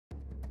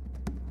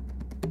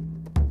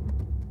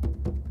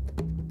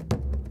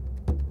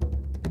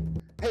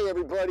Hey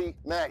everybody,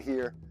 Matt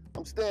here.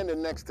 I'm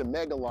standing next to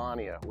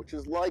Megalania, which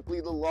is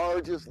likely the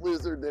largest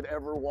lizard that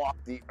ever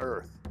walked the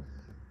earth.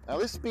 Now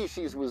this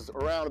species was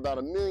around about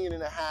 1.5 million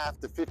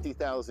to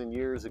 50,000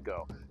 years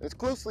ago. And it's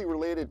closely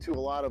related to a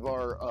lot of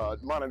our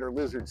monitor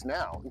lizards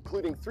now,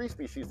 including 3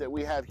 species that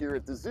we have here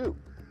at the zoo.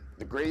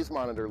 The Gray's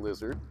monitor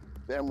lizard,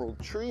 the emerald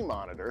tree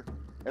monitor,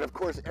 and of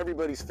course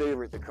everybody's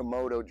favorite, the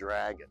Komodo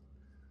dragon.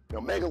 You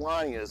know,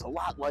 Megalania is a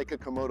lot like a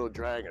Komodo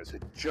dragon. It's a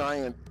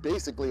giant,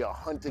 basically a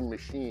hunting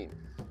machine.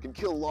 It can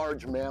kill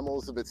large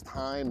mammals of its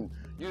time,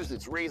 use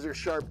its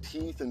razor-sharp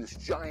teeth and its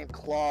giant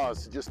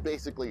claws to just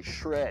basically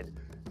shred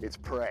its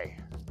prey.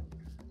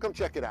 Come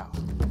check it out.